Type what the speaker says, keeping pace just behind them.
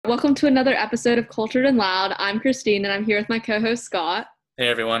Welcome to another episode of Cultured and Loud. I'm Christine, and I'm here with my co-host Scott. Hey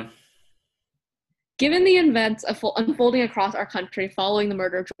everyone. Given the events unfolding across our country following the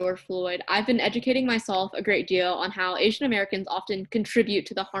murder of George Floyd, I've been educating myself a great deal on how Asian Americans often contribute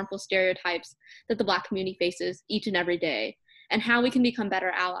to the harmful stereotypes that the Black community faces each and every day, and how we can become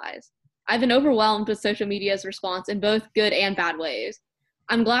better allies. I've been overwhelmed with social media's response in both good and bad ways.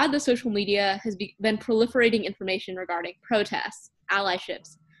 I'm glad that social media has been proliferating information regarding protests,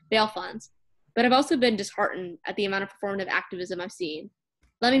 allyships, bail funds, but I've also been disheartened at the amount of performative activism I've seen.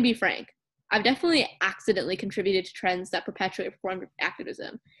 Let me be frank. I've definitely accidentally contributed to trends that perpetuate performative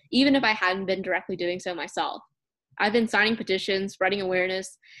activism, even if I hadn't been directly doing so myself. I've been signing petitions, spreading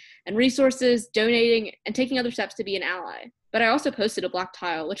awareness and resources, donating, and taking other steps to be an ally. But I also posted a Black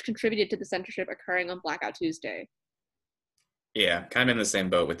tile, which contributed to the censorship occurring on Blackout Tuesday. Yeah, kind of in the same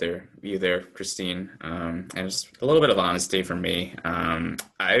boat with you there, Christine. And just a little bit of honesty from me.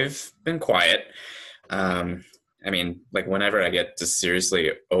 I've been quiet. Whenever I get just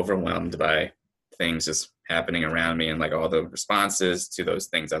seriously overwhelmed by things just happening around me and like all the responses to those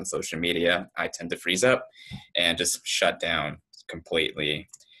things on social media, I tend to freeze up and just shut down completely.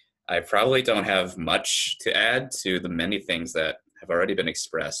 I probably don't have much to add to the many things that have already been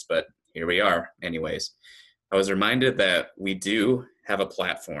expressed, but here we are anyways. I was reminded that we do have a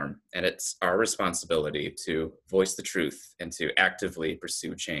platform, and it's our responsibility to voice the truth and to actively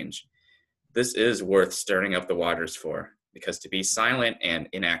pursue change. This is worth stirring up the waters for, because to be silent and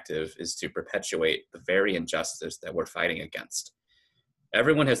inactive is to perpetuate the very injustice that we're fighting against.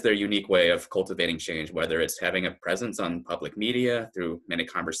 Everyone has their unique way of cultivating change, whether it's having a presence on public media through many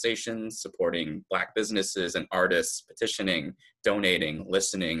conversations, supporting Black businesses and artists, petitioning, donating,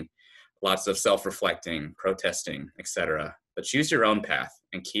 listening, lots of self-reflecting, protesting, etc. But choose your own path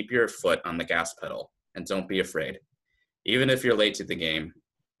and keep your foot on the gas pedal, and don't be afraid. Even if you're late to the game,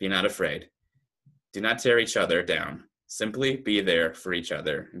 be not afraid. Do not tear each other down. Simply be there for each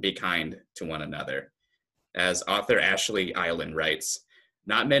other and be kind to one another. As author Ashley Island writes,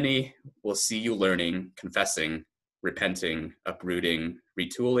 not many will see you learning, confessing, repenting, uprooting,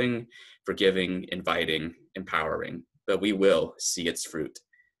 retooling, forgiving, inviting, empowering, but we will see its fruit.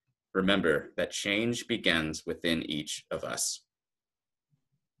 Remember that change begins within each of us.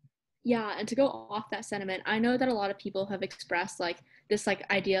 Yeah, and to go off that sentiment, I know that a lot of people have expressed this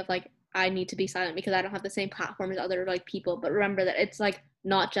idea of I need to be silent because I don't have the same platform as other people. But remember that it's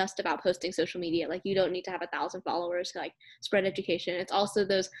not just about posting social media. You don't need to have 1,000 followers to spread education. It's also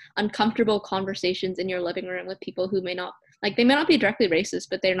those uncomfortable conversations in your living room with people who may not they may not be directly racist,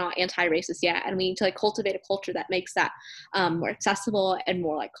 but they're not anti-racist yet. And we need to cultivate a culture that makes that more accessible and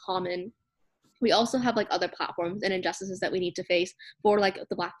more common. We also have other platforms and injustices that we need to face for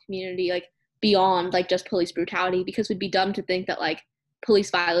the Black community, beyond just police brutality, because we'd be dumb to think that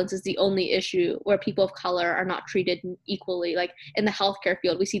police violence is the only issue where people of color are not treated equally. In the healthcare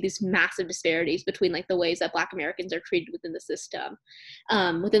field, we see these massive disparities between the ways that Black Americans are treated within the system.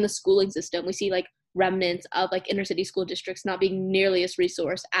 Within the schooling system, we see remnants of inner city school districts not being nearly as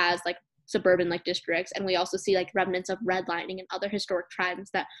resourced as suburban districts. And we also see remnants of redlining and other historic trends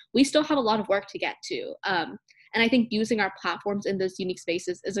that we still have a lot of work to get to. And I think using our platforms in those unique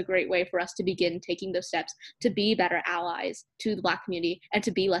spaces is a great way for us to begin taking those steps to be better allies to the Black community and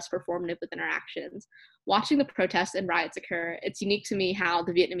to be less performative within our actions. Watching the protests and riots occur, it's unique to me how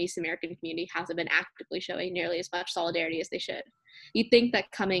the Vietnamese American community hasn't been actively showing nearly as much solidarity as they should. You'd think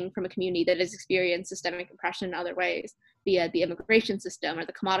that coming from a community that has experienced systemic oppression in other ways, via the immigration system or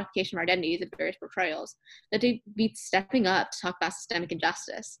the commodification of our identities and various portrayals, that they'd be stepping up to talk about systemic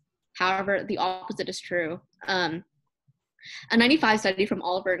injustice. However, the opposite is true. A 95 study from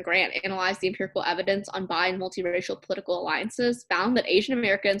Oliver and Grant analyzed the empirical evidence on bi and multiracial political alliances, found that Asian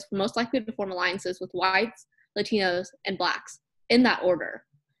Americans were most likely to form alliances with whites, Latinos, and Blacks, in that order.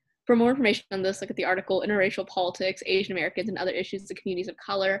 For more information on this, look at the article Interracial Politics, Asian Americans, and Other Issues of Communities of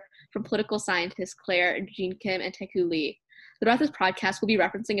Color from political scientists Claire and Jean Kim and Taeku Lee. Throughout this podcast, we'll be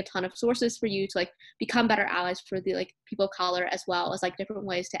referencing a ton of sources for you to become better allies for the people of color, as well as different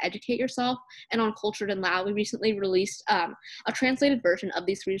ways to educate yourself. And on Cultured and Loud, we recently released a translated version of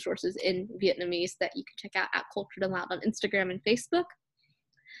these resources in Vietnamese that you can check out at Cultured and Loud on Instagram and Facebook.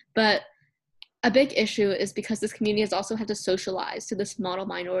 But a big issue is because this community has also had to socialize to this model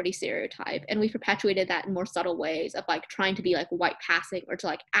minority stereotype, and we've perpetuated that in more subtle ways of trying to be white passing or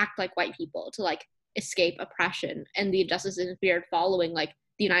to act like white people, to escape oppression and the injustices feared following the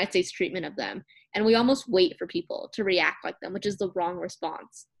United States treatment of them. And we almost wait for people to react like them, which is the wrong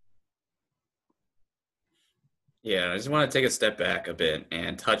response. Yeah, I just want to take a step back a bit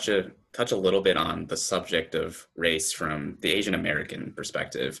and touch touch a little bit on the subject of race from the Asian American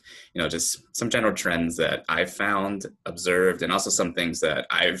perspective. Just some general trends that I've found, observed, and also some things that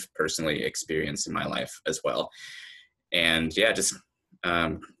I've personally experienced in my life as well. And yeah, just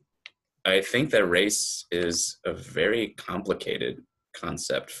I think that race is a very complicated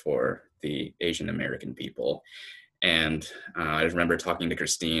concept for the Asian American people. And I remember talking to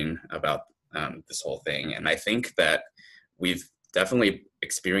Christine about this whole thing. And I think that we've definitely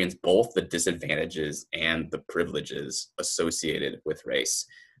experienced both the disadvantages and the privileges associated with race.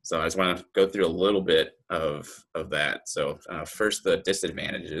 So I just want to go through a little bit of that. So first, the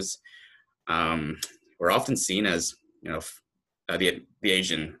disadvantages. We're often seen as, the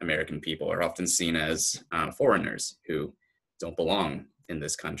Asian American people are often seen as foreigners who don't belong in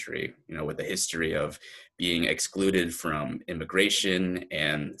this country, with a history of being excluded from immigration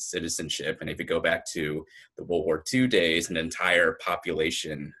and citizenship. And if you go back to the World War II days, an entire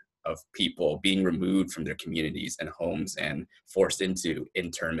population of people being removed from their communities and homes and forced into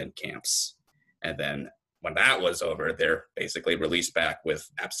internment camps. And then when that was over, they're basically released back with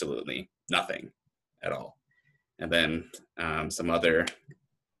absolutely nothing at all. And then some other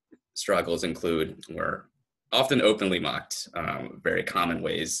struggles include we're often openly mocked, very common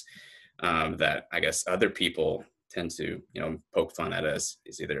ways that I guess other people tend to, poke fun at us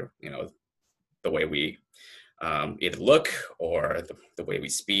is either, the way we either look or the way we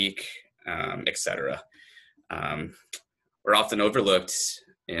speak, etc. We're often overlooked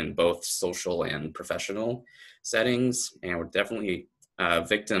in both social and professional settings, and we're definitely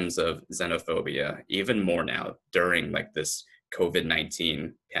victims of xenophobia, even more now during like this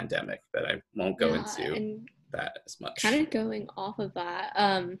COVID-19 pandemic that I won't go into that as much. Kind of going off of that,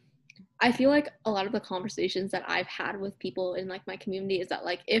 I feel like a lot of the conversations that I've had with people in like my community is that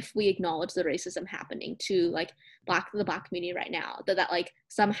like if we acknowledge the racism happening to like the black community right now, that like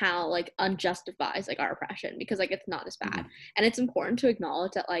somehow like unjustifies like our oppression, because like it's not as bad. Mm-hmm. And it's important to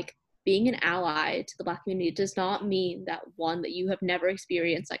acknowledge that like being an ally to the black community does not mean that that you have never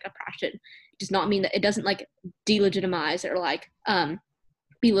experienced like oppression. It does not mean that it doesn't like delegitimize or like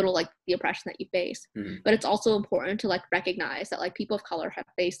belittle like the oppression that you face. Mm-hmm. But it's also important to like recognize that like people of color have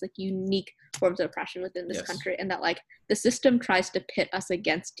faced like unique forms of oppression within this country, and that like the system tries to pit us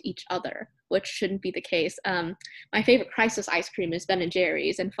against each other, which shouldn't be the case. My favorite crisis ice cream is Ben and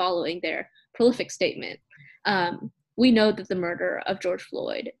Jerry's, and following their prolific statement, we know that the murder of George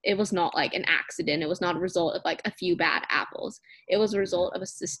Floyd, it was not like an accident. It was not a result of like a few bad apples. It was a result of a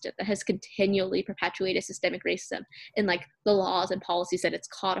system that has continually perpetuated systemic racism in like the laws and policies that it's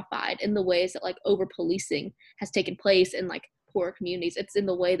codified, in the ways that like over-policing has taken place in like poor communities. It's in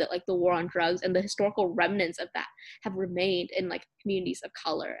the way that like the war on drugs and the historical remnants of that have remained in like communities of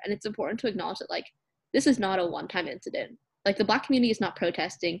color. And it's important to acknowledge that like this is not a one-time incident. Like the black community is not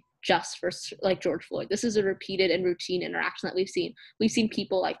protesting just for like George Floyd. This is a repeated and routine interaction that we've seen. We've seen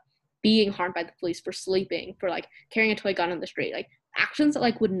people like being harmed by the police for sleeping, for like carrying a toy gun on the street, like actions that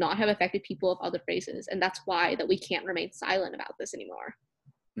like would not have affected people of other races. And that's why that we can't remain silent about this anymore.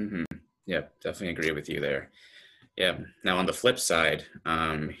 Mm-hmm. Yeah, definitely agree with you there. Yeah. Now on the flip side,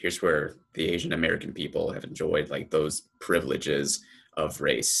 here's where the Asian American people have enjoyed like those privileges of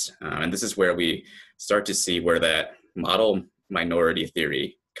race. And this is where we start to see where that model minority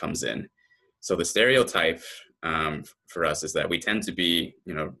theory comes in. So the stereotype for us is that we tend to be,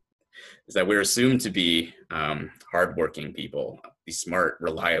 is that we're assumed to be hardworking people, be smart,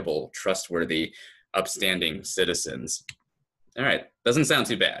 reliable, trustworthy, upstanding citizens. All right, doesn't sound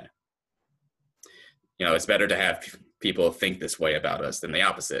too bad. It's better to have people think this way about us than the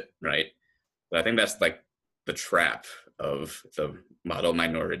opposite, right? But I think that's like the trap of the model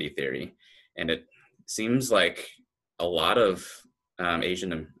minority theory. And it seems like a lot of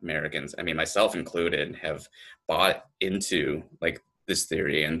Asian Americans, I mean, myself included, have bought into like this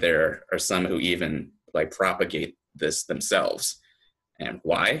theory, and there are some who even like propagate this themselves. And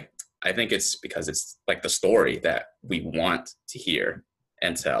why? I think it's because it's like the story that we want to hear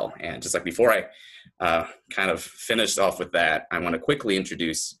and tell. And just like before I kind of finished off with that, I want to quickly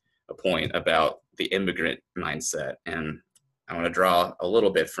introduce a point about the immigrant mindset. And I want to draw a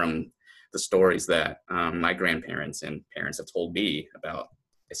little bit from the stories that my grandparents and parents have told me about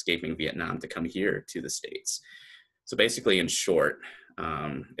escaping Vietnam to come here to the States. So basically, in short,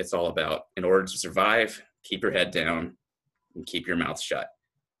 it's all about, in order to survive, keep your head down and keep your mouth shut.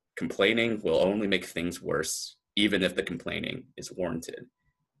 Complaining will only make things worse, even if the complaining is warranted.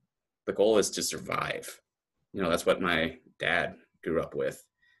 The goal is to survive. That's what my dad grew up with.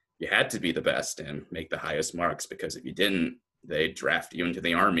 You had to be the best and make the highest marks, because if you didn't, they'd draft you into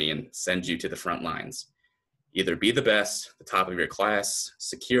the army and send you to the front lines. Either be the best, the top of your class,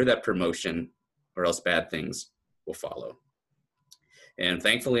 secure that promotion, or else bad things will follow. And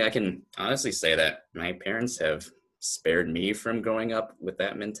thankfully, I can honestly say that my parents have spared me from growing up with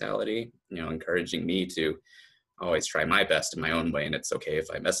that mentality, encouraging me to always try my best in my own way. And it's okay if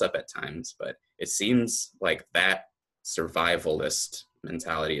I mess up at times. But it seems like that survivalist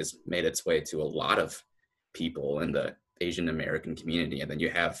mentality has made its way to a lot of people in the Asian American community. And then you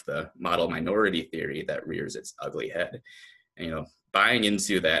have the model minority theory that rears its ugly head. And, buying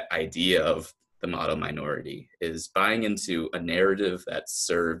into that idea of the model minority is buying into a narrative that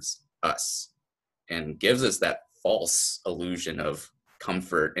serves us and gives us that false illusion of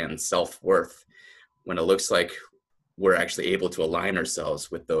comfort and self-worth when it looks like we're actually able to align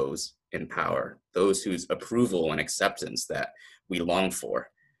ourselves with those in power, those whose approval and acceptance that we long for.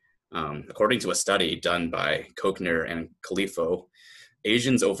 According to a study done by Kochner and Califo,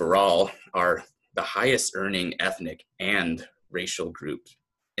 Asians overall are the highest earning ethnic and racial group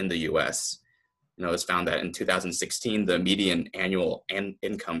in the US. It was found that in 2016, the median annual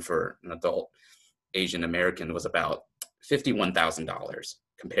income for an adult Asian American was about $51,000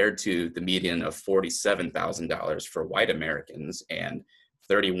 compared to the median of $47,000 for white Americans and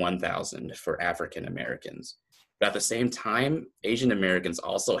 $31,000 for African Americans. But at the same time, Asian Americans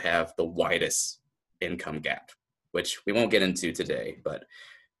also have the widest income gap, which we won't get into today. But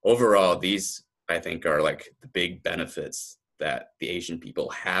overall, these, I think, are like the big benefits that the Asian people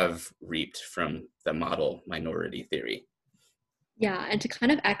have reaped from the model minority theory. Yeah, and to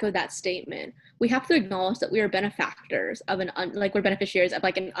kind of echo that statement, we have to acknowledge that we are benefactors of we're beneficiaries of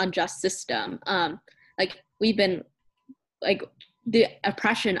like an unjust system. Like we've been like the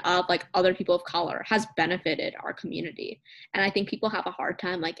oppression of like other people of color has benefited our community, and I think people have a hard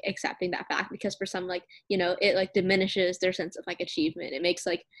time like accepting that fact because for some it like diminishes their sense of like achievement. It makes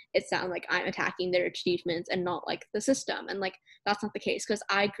like it sound like I'm attacking their achievements and not like the system, and like that's not the case because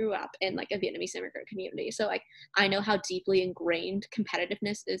I grew up in like a Vietnamese immigrant community, so like I know how deeply ingrained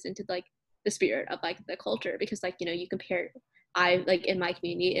competitiveness is into like the spirit of like the culture because like you compare. I like in my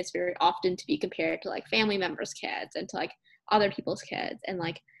community it's very often to be compared to like family members' kids and to like other people's kids and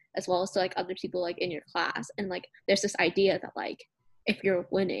like as well as to like other people like in your class, and like there's this idea that like if you're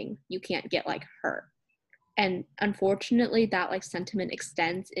winning you can't get like hurt, and unfortunately that like sentiment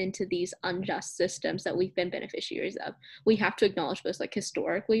extends into these unjust systems that we've been beneficiaries of. We have to acknowledge this, like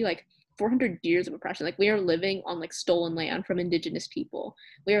historically, like 400 years of oppression, like we are living on like stolen land from indigenous people.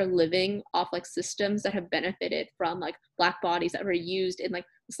 We are living off like systems that have benefited from like black bodies that were used in like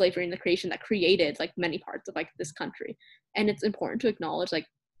slavery and the creation that created like many parts of like this country. And it's important to acknowledge like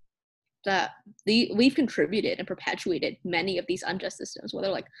that we've contributed and perpetuated many of these unjust systems, whether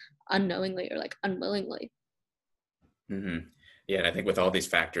like unknowingly or like unwillingly. Mm-hmm. Yeah, and I think with all these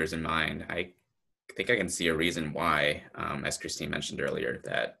factors in mind, I think I can see a reason why, as Christine mentioned earlier,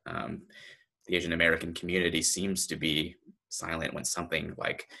 that the Asian American community seems to be silent when something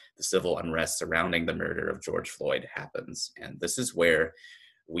like the civil unrest surrounding the murder of George Floyd happens. And this is where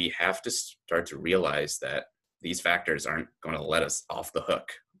we have to start to realize that these factors aren't going to let us off the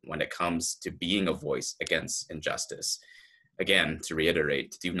hook when it comes to being a voice against injustice. Again, to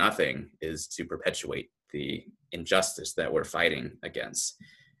reiterate, to do nothing is to perpetuate the injustice that we're fighting against.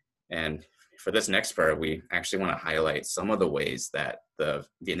 And for this next part, we actually want to highlight some of the ways that the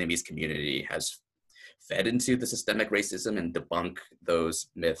Vietnamese community has fed into the systemic racism and debunk those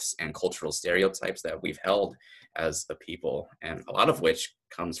myths and cultural stereotypes that we've held as a people, and a lot of which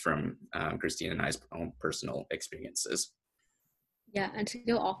comes from Christine and I's own personal experiences. Yeah, and to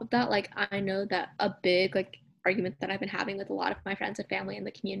go off of that, like I know that a big like argument that I've been having with a lot of my friends and family in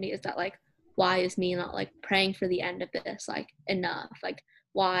the community is that like why is me not like praying for the end of this like enough? Like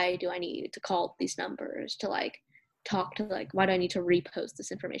why do I need to call these numbers to like talk to like why do I need to repost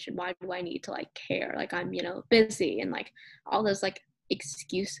this information? Why do I need to like care? Like I'm, busy and like all those like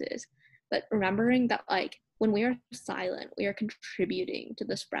excuses. But remembering that like when we are silent, we are contributing to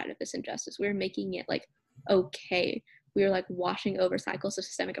the spread of this injustice. We're making it like okay. We are like washing over cycles of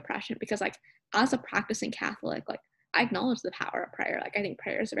systemic oppression because like as a practicing Catholic, like I acknowledge the power of prayer. Like I think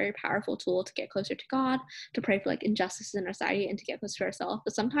prayer is a very powerful tool to get closer to God, to pray for like injustices in our society and to get closer to ourselves.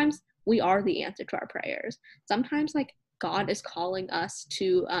 But sometimes we are the answer to our prayers. Sometimes like God is calling us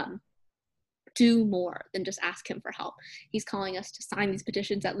to do more than just ask him for help. He's calling us to sign these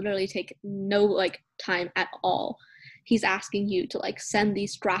petitions that literally take no like time at all. He's asking you to like send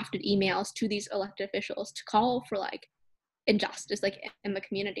these drafted emails to these elected officials to call for like injustice like in the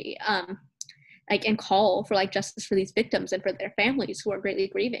community. like, and call for like justice for these victims and for their families who are greatly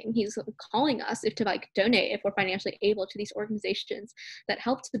grieving. He's calling us if to like donate if we're financially able to these organizations that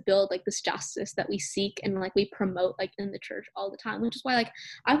help to build like this justice that we seek and like we promote like in the church all the time, which is why like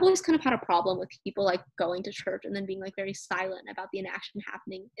I've always kind of had a problem with people like going to church and then being like very silent about the inaction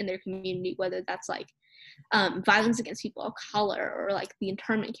happening in their community, whether that's like violence against people of color or like the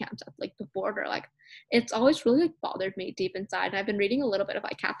internment camps at like the border. Like it's always really like bothered me deep inside. And I've been reading a little bit of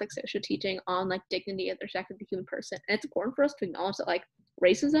like Catholic social teaching on like dignity of the respect of the human person, and it's important for us to acknowledge that like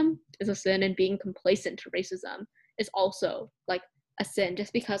racism is a sin, and being complacent to racism is also like a sin.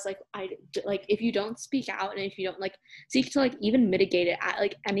 Just because like like if you don't speak out and if you don't like seek to like even mitigate it at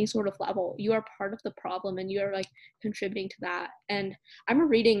like any sort of level, you are part of the problem and you are like contributing to that. And I'm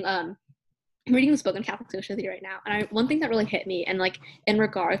reading this book on Catholic social theory right now, and one thing that really hit me, and like in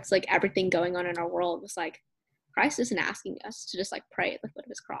regards to, like everything going on in our world, was like Christ isn't asking us to just like pray at the foot of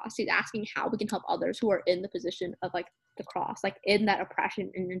his cross. He's asking how we can help others who are in the position of like the cross, like in that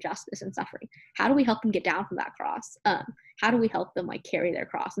oppression and injustice and suffering. How do we help them get down from that cross? How do we help them like carry their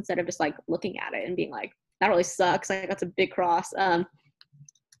cross instead of just like looking at it and being like, that really sucks, like that's a big cross.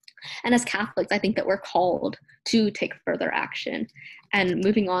 And as Catholics, I think that we're called to take further action. And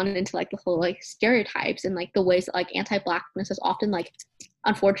moving on into like the whole like stereotypes and like the ways that like anti-Blackness has often like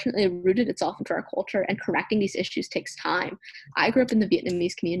unfortunately rooted itself into our culture, and correcting these issues takes time. I grew up in the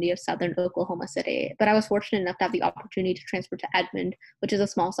Vietnamese community of southern Oklahoma City, but I was fortunate enough to have the opportunity to transfer to Edmond, which is a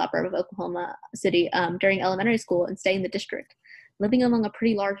small suburb of Oklahoma City, during elementary school and stay in the district. Living among a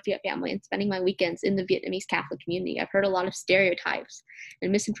pretty large Viet family and spending my weekends in the Vietnamese Catholic community, I've heard a lot of stereotypes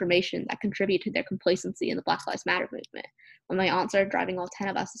and misinformation that contribute to their complacency in the Black Lives Matter movement. When my aunt started driving all 10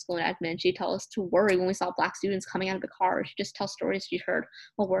 of us to school in Edmond, she'd tell us to worry when we saw Black students coming out of the car. She'd just tell stories she'd heard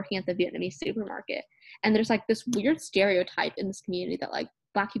while working at the Vietnamese supermarket. And there's like this weird stereotype in this community that like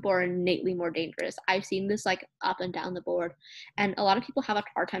Black people are innately more dangerous. I've seen this like up and down the board, and a lot of people have a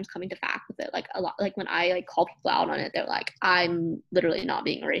hard time coming to fact with it. Like a lot, like when I like call people out on it, they're like, "I'm literally not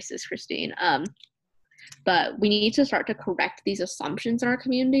being racist, Christine." But we need to start to correct these assumptions in our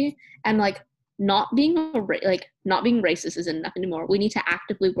community, and like not being not being racist isn't enough anymore. We need to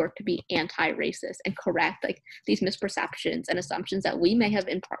actively work to be anti-racist and correct like these misperceptions and assumptions that we may have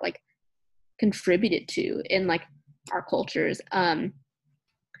in part like contributed to in like our cultures.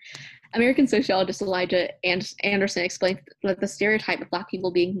 American sociologist Elijah Anderson explains that the stereotype of Black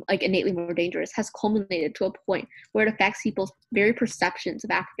people being like innately more dangerous has culminated to a point where it affects people's very perceptions of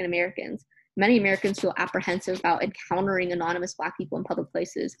African Americans. Many Americans feel apprehensive about encountering anonymous Black people in public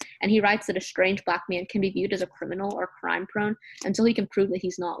places, and he writes that a strange Black man can be viewed as a criminal or crime-prone until he can prove that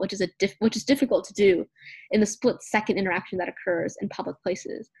he's not, which is difficult to do in the split-second interaction that occurs in public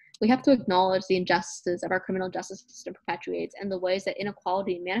places. We have to acknowledge the injustices of our criminal justice system perpetuates and the ways that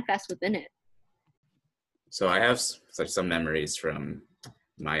inequality manifests within it. So I have some memories from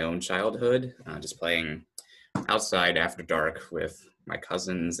my own childhood, just playing outside after dark with my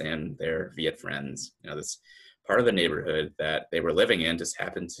cousins and their Viet friends. You know, this part of the neighborhood that they were living in just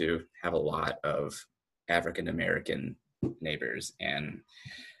happened to have a lot of African American neighbors. And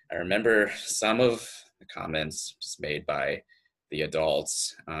I remember some of the comments just made by the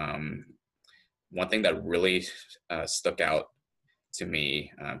adults. One thing that really stuck out to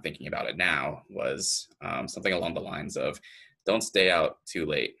me, thinking about it now, was something along the lines of, "Don't stay out too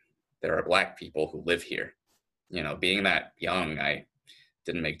late. There are Black people who live here." You know, being that young, I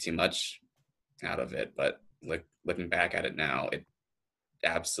didn't make too much out of it, but looking back at it now, it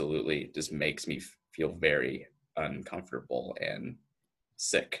absolutely just makes me feel very uncomfortable and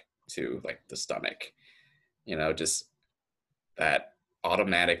sick to like the stomach. You know, just that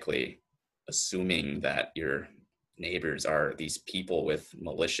automatically assuming that your neighbors are these people with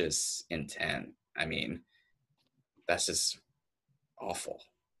malicious intent. I mean, that's just awful.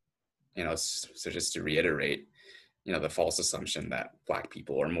 You know, so just to reiterate, you know, the false assumption that Black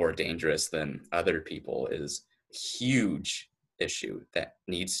people are more dangerous than other people is a huge issue that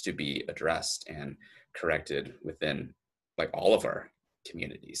needs to be addressed and corrected within like all of our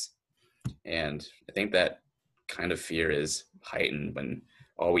communities. And I think that kind of fear is heightened when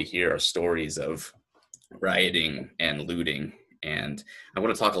all we hear are stories of rioting and looting. And I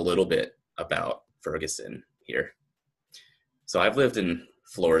want to talk a little bit about Ferguson here. So I've lived in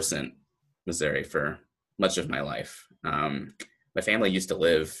Florissant, Missouri for much of my life. My family used to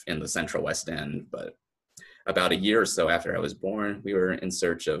live in the Central West End, but about a year or so after I was born, we were in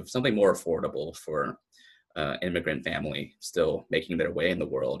search of something more affordable for an immigrant family still making their way in the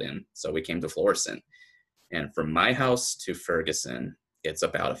world. And so we came to Florissant. And from my house to Ferguson, it's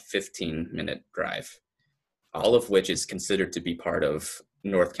about a 15-minute drive, all of which is considered to be part of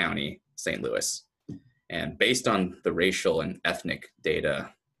North County St. Louis. And based on the racial and ethnic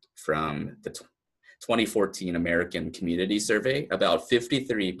data from the 2014 American Community Survey, about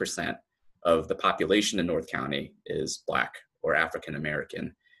 53% of the population in North County is Black or African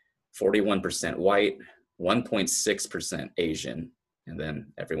American, 41% white, 1.6% Asian, and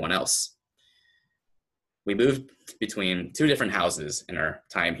then everyone else. We moved between two different houses in our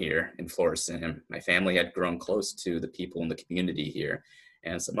time here in Florissant, and my family had grown close to the people in the community here.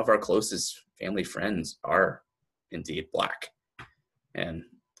 And some of our closest family friends are indeed Black. And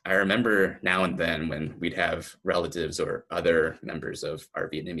I remember now and then when we'd have relatives or other members of our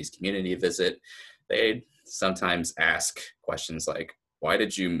Vietnamese community visit, they'd sometimes ask questions like, why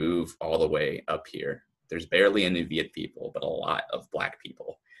did you move all the way up here? There's barely any Viet people, but a lot of Black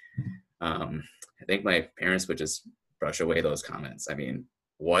people. I think my parents would just brush away those comments. I mean,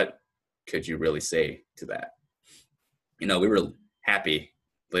 what could you really say to that? You know, we were happy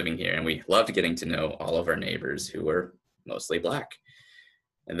living here and we loved getting to know all of our neighbors who were mostly Black.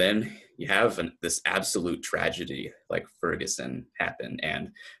 And then you have this absolute tragedy like Ferguson happen,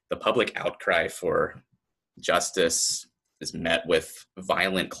 and the public outcry for justice is met with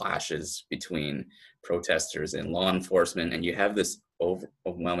violent clashes between protesters and law enforcement, and you have this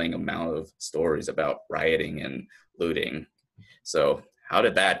overwhelming amount of stories about rioting and looting. So how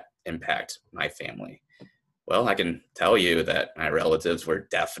did that impact my family? Well, I can tell you that my relatives were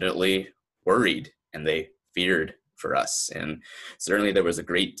definitely worried and they feared for us. And certainly there was a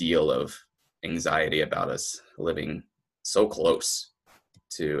great deal of anxiety about us living so close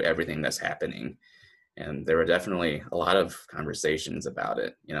to everything that's happening. And there were definitely a lot of conversations about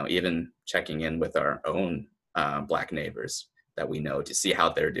it, you know, even checking in with our own Black neighbors that we know to see how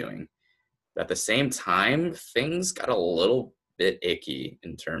they're doing. But at the same time, things got a little bit icky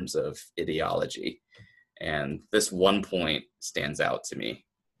in terms of ideology. And this one point stands out to me.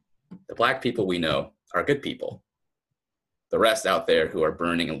 The Black people we know are good people. The rest out there who are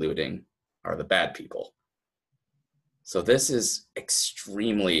burning and looting are the bad people. So this is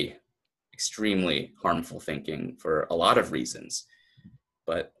extremely harmful thinking for a lot of reasons.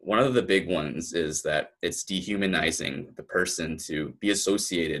 But one of the big ones is that it's dehumanizing the person to be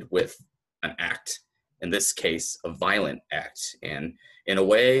associated with an act, in this case, a violent act. And in a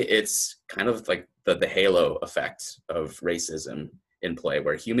way, it's kind of like the halo effect of racism in play,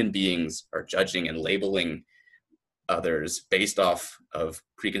 where human beings are judging and labeling others based off of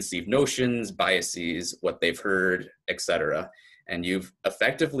preconceived notions, biases, what they've heard, etc. And you've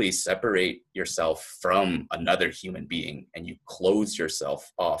effectively separate yourself from another human being and you close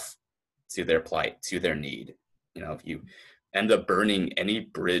yourself off to their plight, to their need. You know, if you end up burning any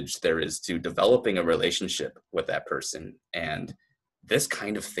bridge there is to developing a relationship with that person. And this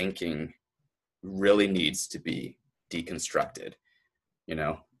kind of thinking really needs to be deconstructed. You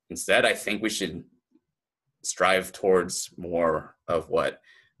know, instead, I think we should strive towards more of what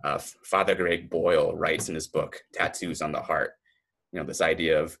Father Greg Boyle writes in his book, Tattoos on the Heart. You know, this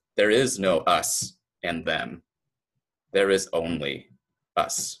idea of there is no us and them. There is only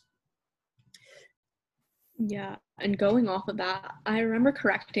us. Yeah, and going off of that, I remember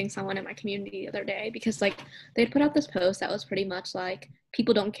correcting someone in my community the other day because like they'd put out this post that was pretty much like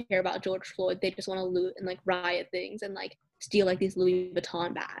people don't care about George Floyd, they just want to loot and like riot things and like steal like these Louis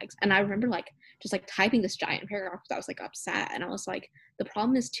Vuitton bags. And I remember like just like typing this giant paragraph because I was like upset, and I was like, the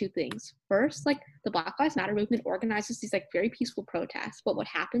problem is two things. First, like the Black Lives Matter movement organizes these like very peaceful protests, but what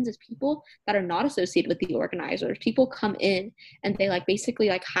happens is people that are not associated with the organizers, people come in and they like basically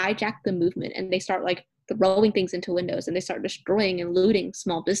like hijack the movement and they start like throwing things into windows and they start destroying and looting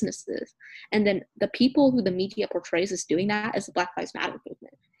small businesses. And then the people who the media portrays as doing that is the Black Lives Matter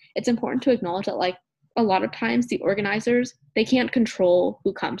movement. It's important to acknowledge that like a lot of times the organizers, they can't control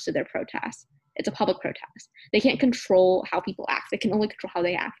who comes to their protests. It's a public protest. They can't control how people act. They can only control how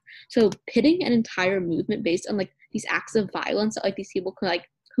they act. So pitting an entire movement based on like these acts of violence that like these people can like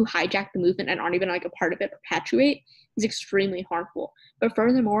who hijack the movement and aren't even like a part of it perpetuate is extremely harmful. But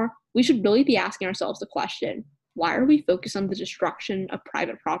furthermore, we should really be asking ourselves the question, why are we focused on the destruction of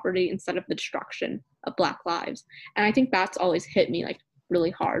private property instead of the destruction of Black lives? And I think that's always hit me like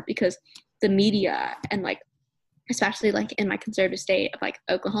really hard because the media and like especially like in my conservative state of like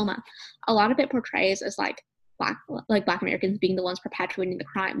Oklahoma, a lot of it portrays as like Black Americans being the ones perpetuating the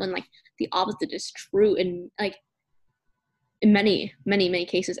crime when like the opposite is true. And like in many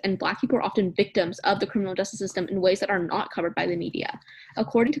cases, and Black people are often victims of the criminal justice system in ways that are not covered by the media.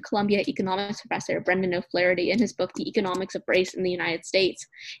 According to Columbia economics professor Brendan O'Flaherty in his book, The Economics of Race in the United States,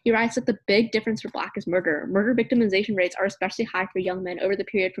 he writes that the big difference for Black is murder. Murder victimization rates are especially high for young men over the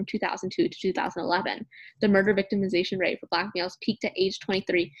period from 2002 to 2011. The murder victimization rate for Black males peaked at age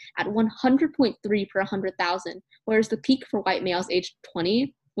 23 at 100.3 per 100,000, whereas the peak for white males aged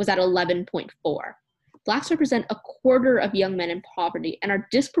 20 was at 11.4. Blacks represent a quarter of young men in poverty and are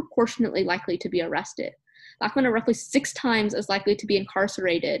disproportionately likely to be arrested. Black men are roughly 6 times as likely to be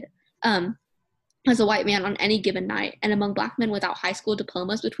incarcerated as a white man on any given night. And among Black men without high school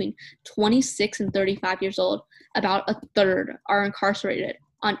diplomas between 26 and 35 years old, about a third are incarcerated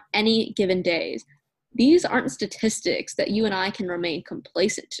on any given days. These aren't statistics that you and I can remain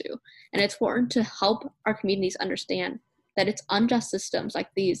complacent to. And it's important to help our communities understand that it's unjust systems like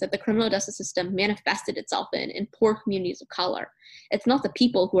these that the criminal justice system manifested itself in poor communities of color. It's not the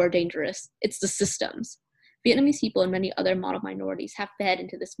people who are dangerous, it's the systems. Vietnamese people and many other model minorities have fed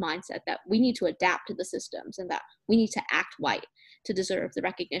into this mindset that we need to adapt to the systems and that we need to act white to deserve the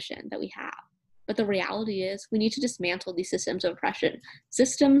recognition that we have. But the reality is we need to dismantle these systems of oppression,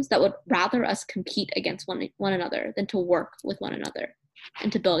 systems that would rather us compete against one another than to work with one another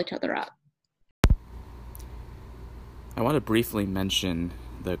and to build each other up. I want to briefly mention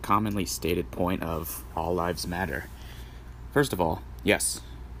the commonly stated point of all lives matter. First of all, yes,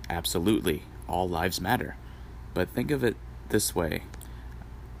 absolutely, all lives matter. But think of it this way.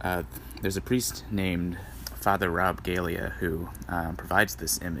 There's a priest named Father Rob Galea who provides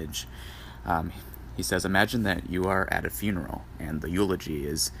this image. He says, imagine that you are at a funeral and the eulogy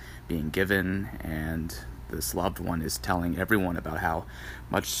is being given and this loved one is telling everyone about how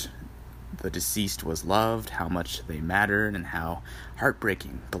much the deceased was loved, how much they mattered, and how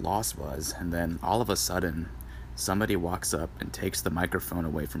heartbreaking the loss was. And then all of a sudden, somebody walks up and takes the microphone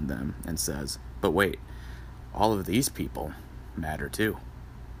away from them and says, but wait, all of these people matter too.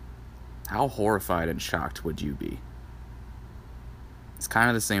 How horrified and shocked would you be? It's kind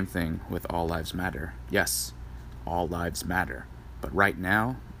of the same thing with all lives matter. Yes, all lives matter. But right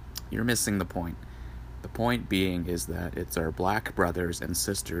now, you're missing the point. The point being is that it's our Black brothers and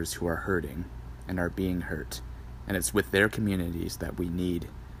sisters who are hurting and are being hurt. And it's with their communities that we need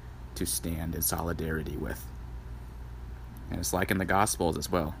to stand in solidarity with. And it's like in the Gospels as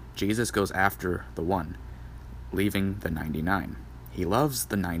well. Jesus goes after the one, leaving the 99. He loves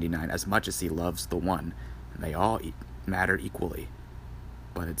the 99 as much as he loves the one. And they all matter equally.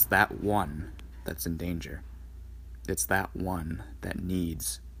 But it's that one that's in danger. It's that one that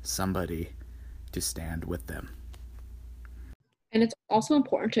needs somebody to stand with them. And it's also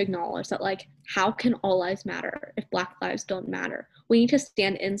important to acknowledge that, like, how can all lives matter if Black lives don't matter? We need to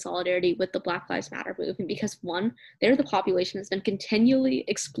stand in solidarity with the Black Lives Matter movement because, one, they're the population that's been continually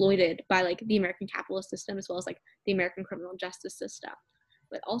exploited by, like, the American capitalist system as well as, like, the American criminal justice system.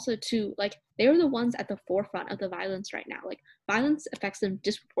 But also, two, like, they're the ones at the forefront of the violence right now. Like, violence affects them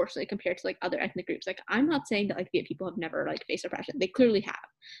disproportionately compared to, like, other ethnic groups. Like, I'm not saying that, like, Viet people have never, like, faced oppression. They clearly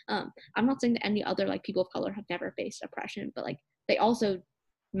have. I'm not saying that any other, like, people of color have never faced oppression, but, like, they also,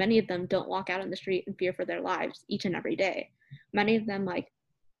 many of them don't walk out on the street in fear for their lives each and every day. Many of them, like,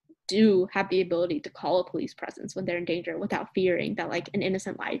 do have the ability to call a police presence when they're in danger without fearing that, like, an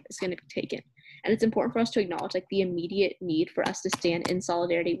innocent life is going to be taken. And it's important for us to acknowledge, like, the immediate need for us to stand in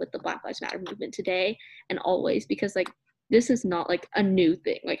solidarity with the Black Lives Matter movement today and always, because, like, this is not, like, a new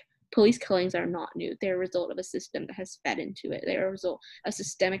thing. Like, police killings are not new. They're a result of a system that has fed into it. They're a result of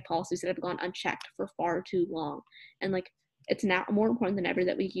systemic policies that have gone unchecked for far too long. And, like, it's now more important than ever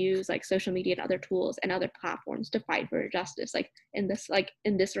that we use, like, social media and other tools and other platforms to fight for justice, like, in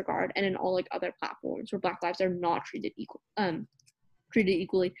this regard and in all, like, other platforms where Black lives are not treated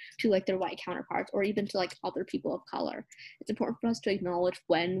equally to, like, their white counterparts or even to, like, other people of color. It's important for us to acknowledge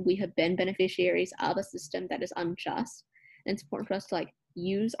when we have been beneficiaries of a system that is unjust. And it's important for us to, like,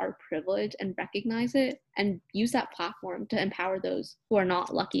 use our privilege and recognize it and use that platform to empower those who are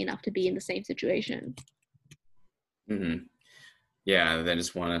not lucky enough to be in the same situation. Mm-hmm. Yeah, and then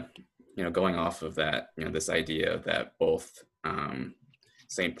just want to, going off of that, this idea that both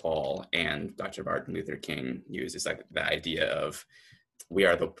St. Paul and Dr. Martin Luther King use is, like, the idea of we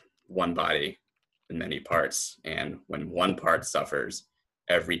are the one body in many parts, and when one part suffers,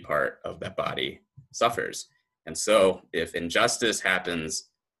 every part of that body suffers. And so if injustice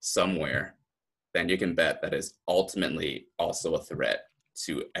happens somewhere, then you can bet that is ultimately also a threat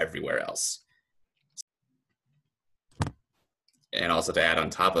to everywhere else. And also to add on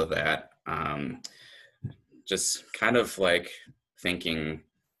top of that, just kind of like thinking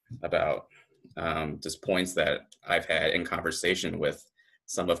about just points that I've had in conversation with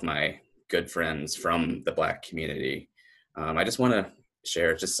some of my good friends from the Black community. I just want to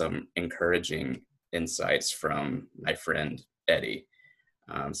share just some encouraging insights from my friend Eddie.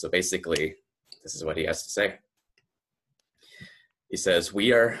 So basically, this is what he has to say. He says,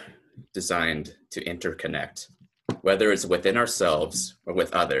 "We are designed to interconnect, whether it's within ourselves or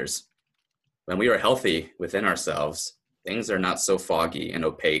with others. When we are healthy within ourselves, things are not so foggy and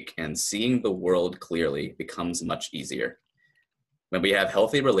opaque, and seeing the world clearly becomes much easier. When we have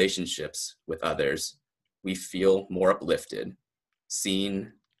healthy relationships with others, we feel more uplifted,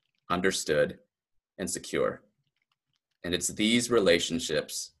 seen, understood, and secure. And it's these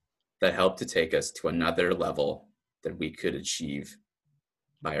relationships that help to take us to another level that we could achieve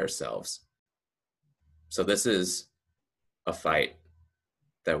by ourselves. So this is a fight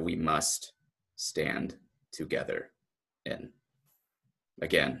that we must stand together in.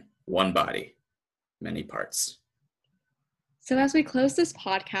 Again, one body, many parts." So as we close this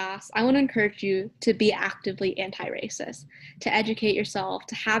podcast, I want to encourage you to be actively anti-racist, to educate yourself,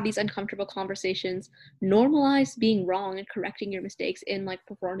 to have these uncomfortable conversations, normalize being wrong and correcting your mistakes in like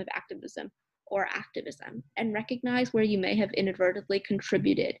performative activism or activism, and recognize where you may have inadvertently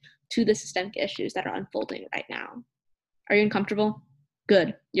contributed to the systemic issues that are unfolding right now. Are you uncomfortable?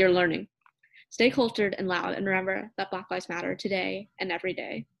 Good, you're learning. Stay cultured and loud, and remember that Black Lives Matter today and every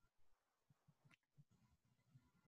day.